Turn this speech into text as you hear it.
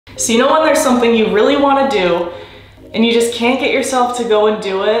So you know when there's something you really want to do and you just can't get yourself to go and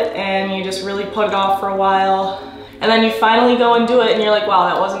do it, and you just really put it off for a while, and then you finally go and do it and you're like, wow,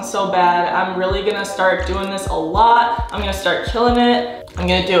 that wasn't so bad. I'm really gonna start doing this a lot. I'm gonna start killing it. I'm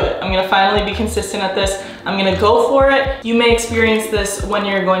gonna do it. I'm gonna finally be consistent at this. I'm gonna go for it. You may experience this when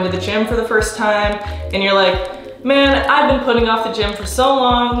you're going to the gym for the first time and you're like, man, I've been putting off the gym for so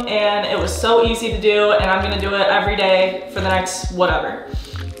long and it was so easy to do and I'm gonna do it every day for the next whatever.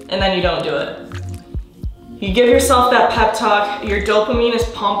 And then you don't do it. You give yourself that pep talk, your dopamine is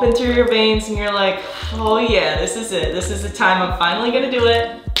pumping through your veins and you're like, oh yeah, this is it. This is the time I'm finally gonna do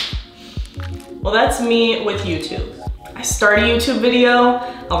it. Well, that's me with YouTube. I start a YouTube video,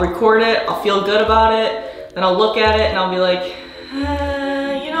 I'll record it, I'll feel good about it, then I'll look at it and I'll be like,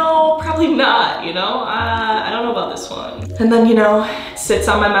 you know, probably not, you know? I don't know about this one. And then, you know, it sits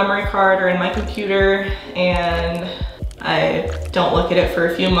on my memory card or in my computer and I don't look at it for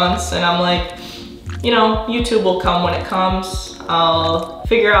a few months and I'm like, you know, YouTube will come when it comes. I'll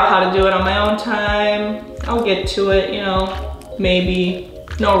figure out how to do it on my own time. I'll get to it, you know, maybe,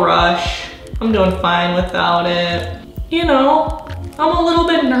 no rush. I'm doing fine without it. You know, I'm a little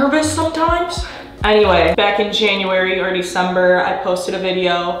bit nervous sometimes. Anyway, back in January or December, I posted a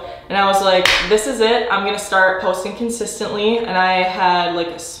video and I was like, this is it. I'm gonna start posting consistently. And I had like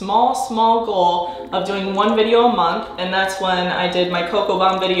a small goal of doing one video a month. And that's when I did my Cocoa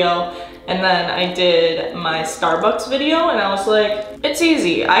Bomb video. And then I did my Starbucks video and I was like, it's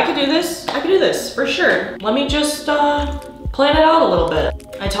easy. I could do this for sure. Let me just plan it out a little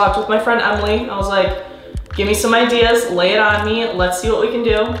bit. I talked with my friend Emily. I was like, give me some ideas, lay it on me, let's see what we can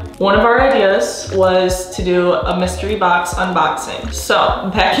do. One of our ideas was to do a mystery box unboxing.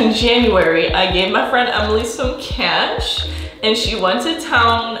 So back in January, I gave my friend Emily some cash and she went to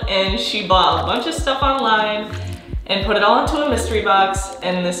town and she bought a bunch of stuff online and put it all into a mystery box,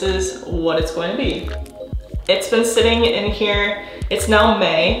 and this is what it's going to be. It's been sitting in here. It's now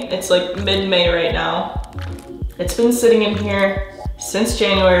May. It's like mid-May right now. It's been sitting in here since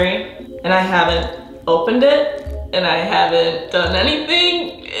January and I haven't opened it and I haven't done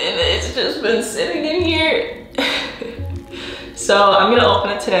anything and it's just been sitting in here. So I'm gonna open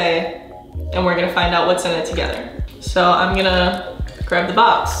it today and we're gonna find out what's in it together. So I'm gonna grab the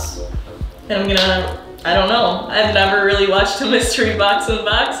box and I'm gonna, I don't know, I've never really watched a mystery box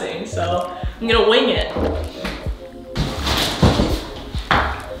unboxing, so I'm gonna wing it.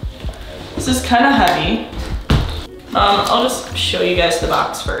 This is kind of heavy. I'll just show you guys the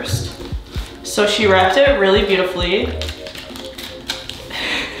box first. So she wrapped it really beautifully.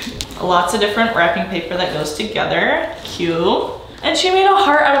 Lots of different wrapping paper that goes together. Cute. And she made a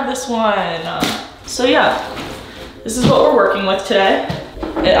heart out of this one. So yeah, this is what we're working with today.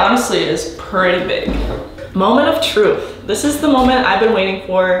 It honestly is pretty big. Moment of truth. This is the moment I've been waiting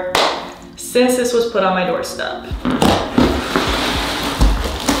for since this was put on my doorstep.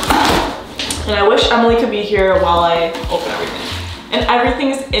 And I wish Emily could be here while I open everything. And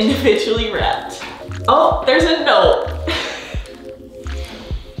everything's individually wrapped. Oh, there's a note.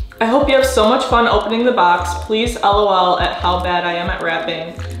 I hope you have so much fun opening the box. Please LOL at how bad I am at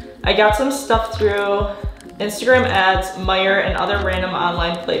wrapping. I got some stuff through Instagram ads, Meijer, and other random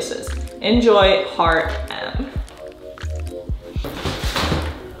online places. Enjoy, heart M.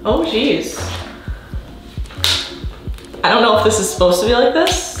 Oh geez. I don't know if this is supposed to be like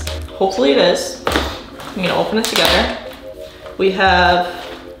this. Hopefully it is. I'm gonna open it together. We have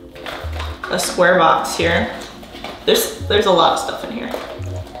a square box here. There's a lot of stuff in here.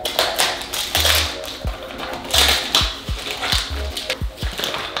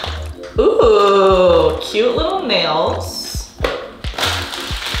 Ooh, cute little nails.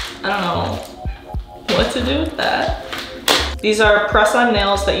 I don't know what to do with that. These are press-on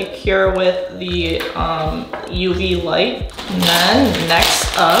nails that you cure with the UV light. And then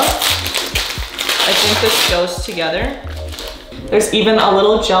next up, I think this goes together. There's even a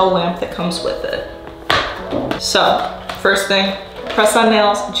little gel lamp that comes with it. So, first thing, press-on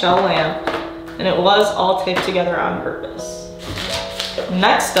nails, gel lamp, and it was all taped together on purpose.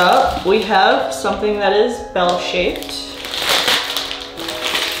 Next up, we have something that is bell-shaped.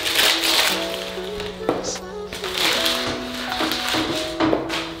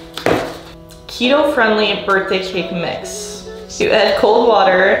 Keto-friendly birthday cake mix. You add cold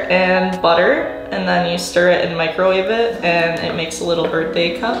water and butter, and then you stir it and microwave it, and it makes a little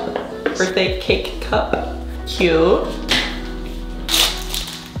birthday cake cup. Cute.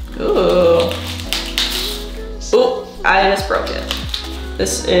 Ooh. Ooh, I just broke it.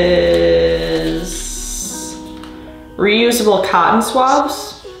 This is reusable cotton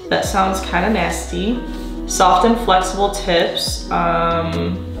swabs. That sounds kind of nasty. Soft and flexible tips.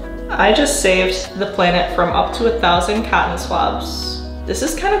 I just saved the planet from up to 1,000 cotton swabs. This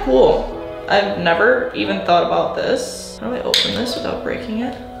is kind of cool. I've never even thought about this. How do I open this without breaking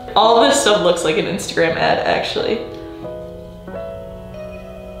it? All of this stuff looks like an Instagram ad, actually.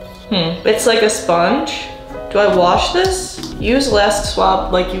 It's like a sponge. Do I wash this? Use last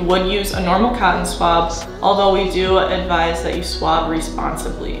swab like you would use a normal cotton swab, although we do advise that you swab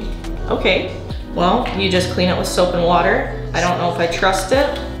responsibly. Okay, well, you just clean it with soap and water. I don't know if I trust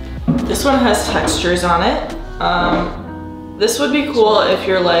it. This one has textures on it. This would be cool if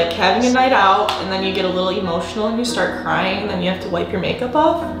you're like having a night out and then you get a little emotional and you start crying, then you have to wipe your makeup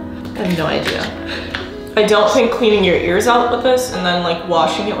off. I have no idea. I don't think cleaning your ears out with this and then like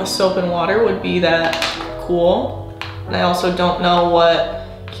washing it with soap and water would be that cool. And I also don't know what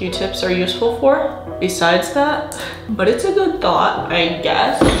Q-tips are useful for besides that, but it's a good thought, I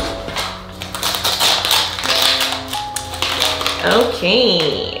guess.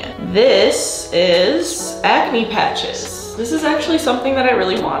 Okay, this is acne patches. This is actually something that I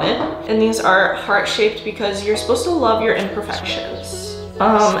really wanted, and these are heart-shaped because you're supposed to love your imperfections.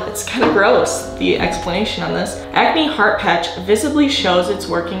 It's kind of gross, the explanation on this. Acne heart patch visibly shows it's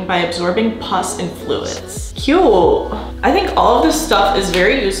working by absorbing pus and fluids. Cute. I think all of this stuff is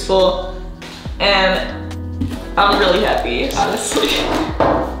very useful, and I'm really happy, honestly.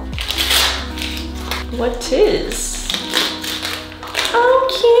 What is?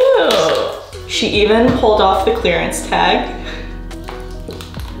 Oh, cute. She even pulled off the clearance tag.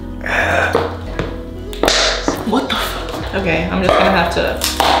 What the fuck? Okay, I'm just gonna have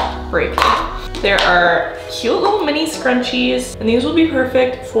to break it. There are cute little mini scrunchies, and these will be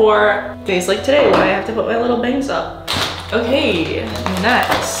perfect for days like today when I have to put my little bangs up. Okay,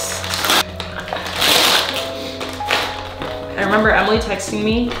 next. I remember Emily texting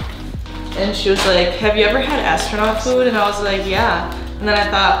me, and she was like, have you ever had astronaut food? And I was like, yeah. And then I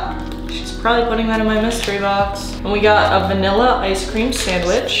thought, she's probably putting that in my mystery box. And we got a vanilla ice cream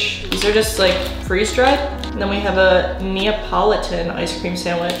sandwich. These are just like freeze-dried. And then we have a Neapolitan ice cream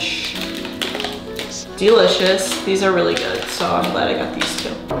sandwich. Delicious. These are really good, so I'm glad I got these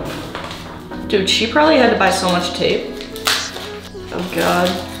two. Dude, she probably had to buy so much tape. Oh God.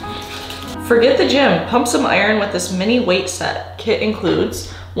 Forget the gym. Pump some iron with this mini weight set. Kit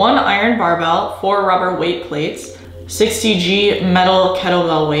includes 1 iron barbell, 4 rubber weight plates, 60G metal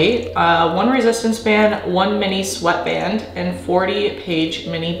kettlebell weight, 1 resistance band, 1 mini sweatband, and 40-page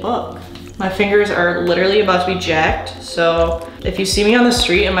mini book. My fingers are literally about to be jacked, so if you see me on the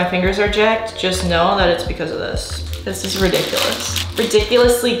street and my fingers are jacked, just know that it's because of this. This is ridiculous.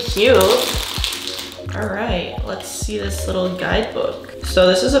 Ridiculously cute. All right, let's see this little guidebook. So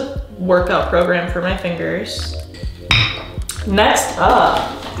this is a workout program for my fingers. Next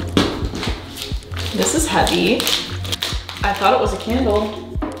up, this is heavy. I thought it was a candle,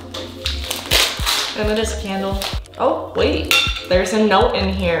 and it is a candle. Oh, wait, there's a note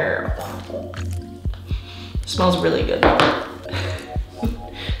in here. Smells really good.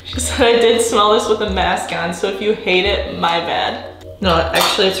 She said I did smell this with a mask on, so if you hate it, my bad. No,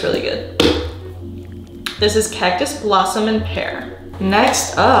 actually it's really good. This is Cactus Blossom and Pear.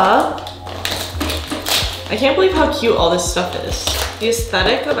 Next up, I can't believe how cute all this stuff is. The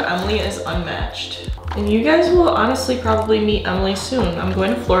aesthetic of Emily is unmatched. And you guys will honestly probably meet Emily soon. I'm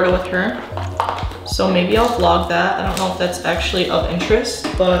going to Florida with her, so maybe I'll vlog that. I don't know if that's actually of interest,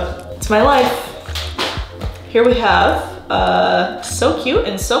 but it's my life. Here we have, so cute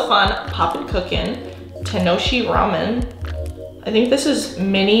and so fun, Poppin' Cookin' Tenoshi Ramen. I think this is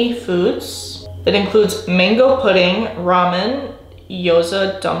mini foods. It includes mango pudding, ramen,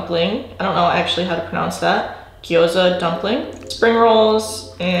 gyoza dumpling. I don't know actually how to pronounce that. Gyoza dumpling, spring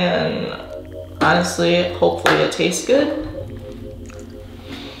rolls, and honestly, hopefully it tastes good.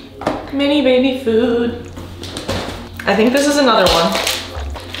 Mini baby food. I think this is another one.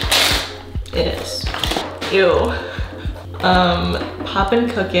 It is. Ew. Poppin'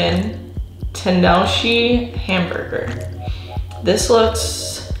 Cookin' Tenoshi hamburger. This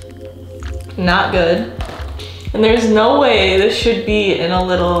looks not good. And there's no way this should be in a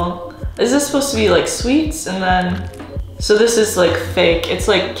little, is this supposed to be like sweets and then, so this is like fake. It's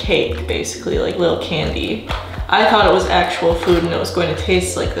like cake basically, like little candy. I thought it was actual food and it was going to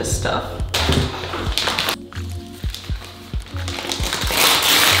taste like this stuff.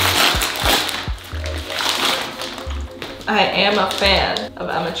 I am a fan of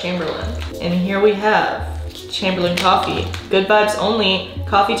Emma Chamberlain. And here we have Chamberlain coffee. Good vibes only.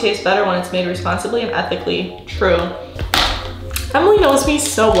 Coffee tastes better when it's made responsibly and ethically. True. Emily knows me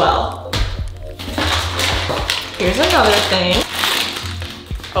so well. Here's another thing.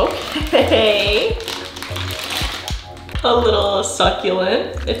 Okay. A little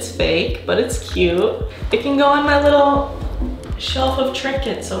succulent. It's fake, but it's cute. It can go on my little shelf of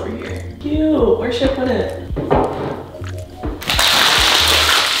trinkets over here. Cute. Where should I put it?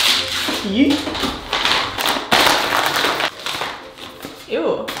 Yeet.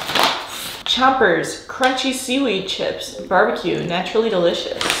 Ew. Chompers, crunchy seaweed chips, barbecue, naturally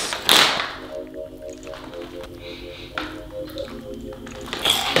delicious.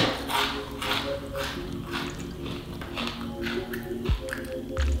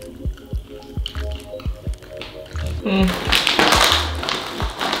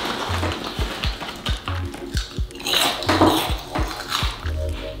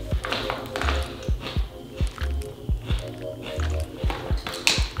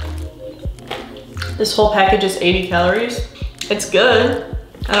 This whole package is 80 calories. It's good.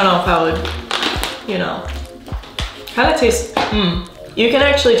 I don't know if I would, you know, kind of taste, You can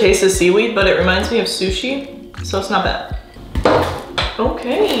actually taste the seaweed, but it reminds me of sushi, so it's not bad.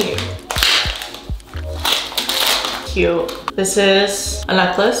 Okay. Cute. This is a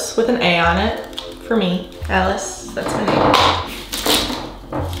necklace with an A on it for me. Alice, that's my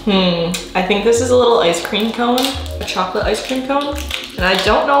name. I think this is a little ice cream cone, a chocolate ice cream cone. And I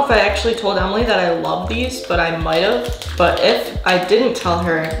don't know if I actually told Emily that I love these, but I might have. But if I didn't tell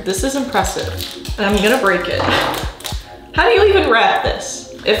her, this is impressive. And I'm gonna break it. How do you even wrap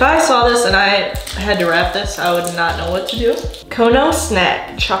this? If I saw this and I had to wrap this, I would not know what to do. Kono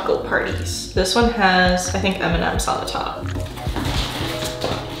Snack Choco Parties. This one has, I think, M&Ms on the top.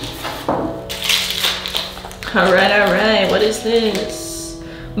 All right, what is this?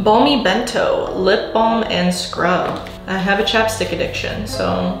 Balmy Bento, lip balm and scrub. I have a chapstick addiction,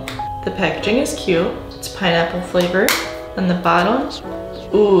 so the packaging is cute. It's pineapple flavor. And the bottom,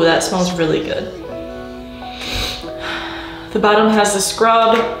 ooh, that smells really good. The bottom has the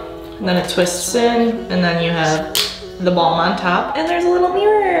scrub, and then it twists in, and then you have the balm on top, and there's a little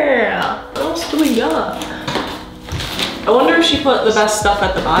mirror. What else do we got? I wonder if she put the best stuff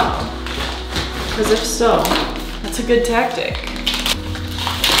at the bottom, because if so, that's a good tactic.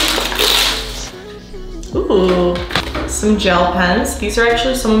 Ooh, some gel pens. These are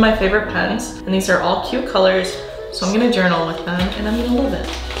actually some of my favorite pens, and these are all cute colors, so I'm gonna journal with them, and I'm gonna love it.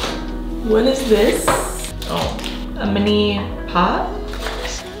 What is this? Oh, a mini pot?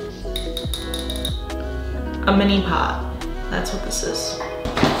 A mini pot. That's what this is.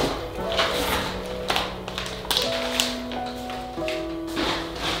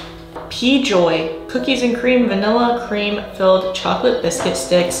 P-Joy, cookies and cream, vanilla cream filled chocolate biscuit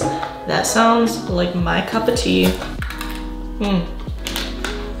sticks. That sounds like my cup of tea.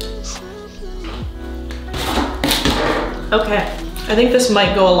 Okay, I think this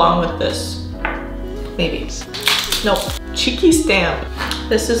might go along with this. Maybe. Nope. Cheeky Stamp.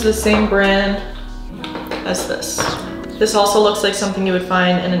 This is the same brand as this. This also looks like something you would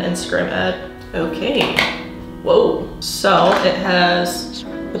find in an Instagram ad. Okay. Whoa. So it has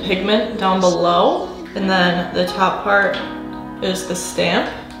the pigment down below, and then the top part is the stamp,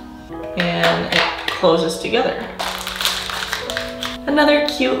 and it closes together. Another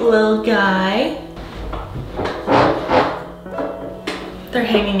cute little guy. They're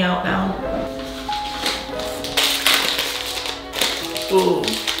hanging out now. Ooh.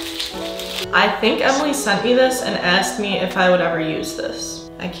 I think Emily sent me this and asked me if I would ever use this.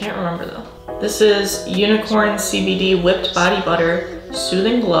 I can't remember though. This is Unicorn CBD Whipped Body Butter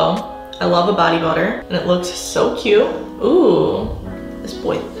Soothing Glow. I love a body butter, and it looks so cute. Ooh, this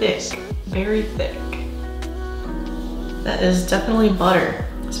boy thick, very thick. That is definitely butter.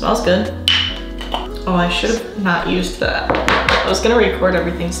 It smells good. Oh, I should have not used that. I was gonna record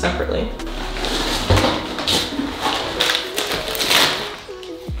everything separately.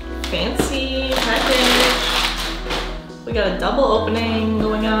 Fancy package. We got a double opening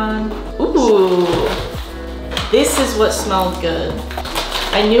going on. Ooh, this is what smells good.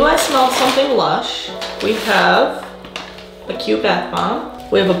 I knew I smelled something lush. We have a cute bath bomb.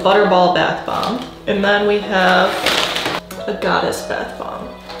 We have a Butterball bath bomb. And then we have a Goddess bath bomb.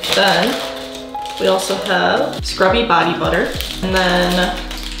 Then we also have Scrubby Body Butter. And then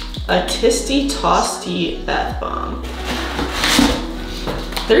a Tisty Tosty bath bomb.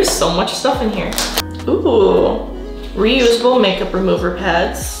 There's so much stuff in here. Ooh, reusable makeup remover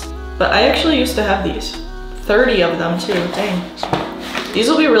pads. But I actually used to have these. 30 of them too, dang. These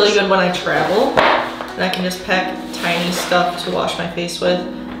will be really good when I travel, and I can just pack tiny stuff to wash my face with.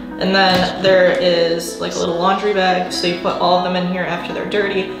 And then there is like a little laundry bag, so you put all of them in here after they're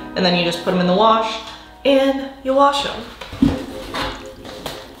dirty, and then you just put them in the wash, and you wash them.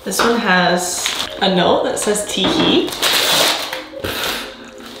 This one has a note that says tee-hee.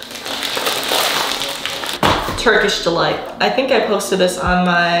 Turkish Delight. I think I posted this on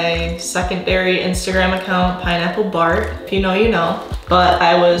my secondary Instagram account, Pineapple Bart. If you know, you know. But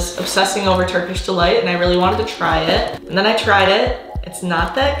I was obsessing over Turkish Delight and I really wanted to try it. And then I tried it. It's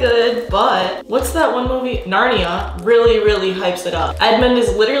not that good, but what's that one movie? Narnia really, really hypes it up. Edmund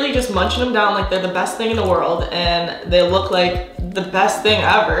is literally just munching them down like they're the best thing in the world and they look like the best thing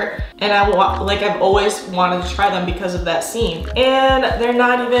ever. And I've always wanted to try them because of that scene. And they're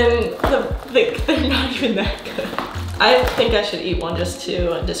not even, they're not even that good. I think I should eat one just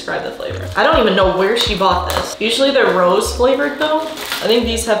to describe the flavor. I don't even know where she bought this. Usually they're rose flavored though. I think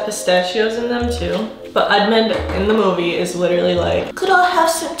these have pistachios in them too. But Edmund in the movie is literally like, could I have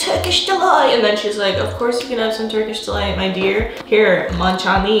some Turkish Delight? And then she's like, of course you can have some Turkish Delight, my dear. Here, munch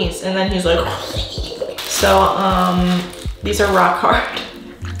on these. And then he's like, so these are rock hard.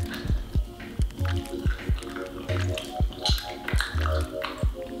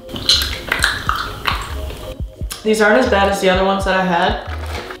 These aren't as bad as the other ones that I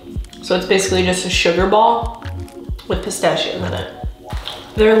had. So it's basically just a sugar ball with pistachios in it.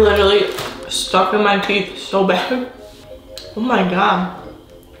 They're literally stuck in my teeth so bad. Oh my God.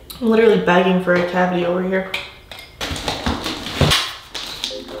 I'm literally begging for a cavity over here.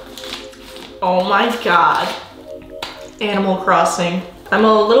 Oh my God. Animal Crossing. I'm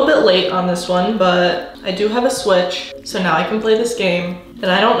a little bit late on this one, but I do have a Switch, so now I can play this game.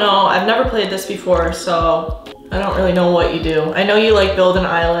 And I don't know, I've never played this before, so I don't really know what you do. I know you like build an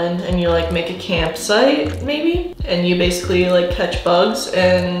island and you like make a campsite maybe, and you basically like catch bugs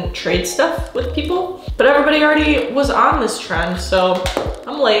and trade stuff with people. But everybody already was on this trend, so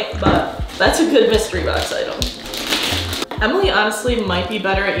I'm late, but that's a good mystery box item. Emily honestly might be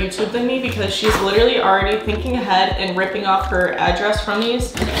better at YouTube than me because she's literally already thinking ahead and ripping off her address from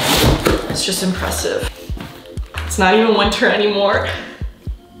these. It's just impressive. It's not even winter anymore.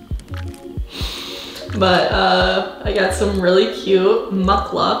 But I got some really cute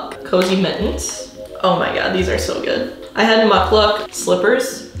Mukluk cozy mittens. Oh my God, these are so good. I had Mukluk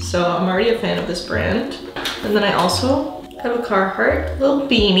slippers, so I'm already a fan of this brand. And then I also have a Carhartt little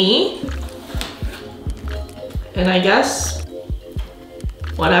beanie. And I guess,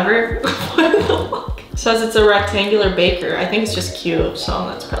 whatever. What the fuck? It says it's a rectangular baker. I think it's just cute, so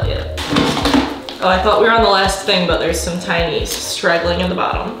that's probably it. Oh, I thought we were on the last thing, but there's some tinies straggling in the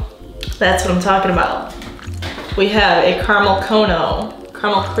bottom. That's what I'm talking about. We have a caramel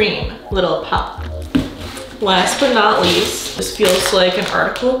caramel cream, little pop. Last but not least, this feels like an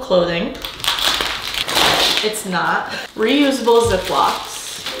article of clothing. It's not. Reusable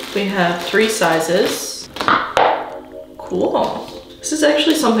Ziplocs. We have 3 sizes. Cool. This is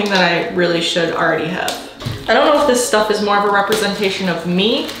actually something that I really should already have. I don't know if this stuff is more of a representation of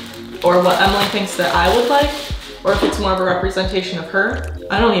me or what Emily thinks that I would like, or if it's more of a representation of her.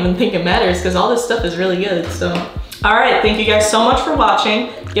 I don't even think it matters because all this stuff is really good, so. All right, thank you guys so much for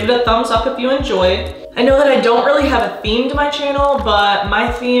watching. Give it a thumbs up if you enjoyed. I know that I don't really have a theme to my channel, but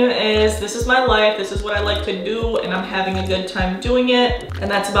my theme is this is my life, this is what I like to do, and I'm having a good time doing it,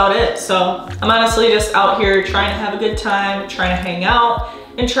 and that's about it. So I'm honestly just out here trying to have a good time, trying to hang out,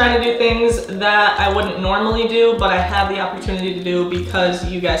 and trying to do things that I wouldn't normally do, but I have the opportunity to do because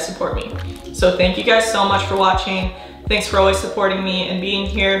you guys support me. So thank you guys so much for watching. Thanks for always supporting me and being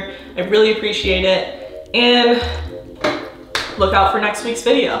here. I really appreciate it. And look out for next week's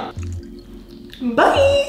video. Bye!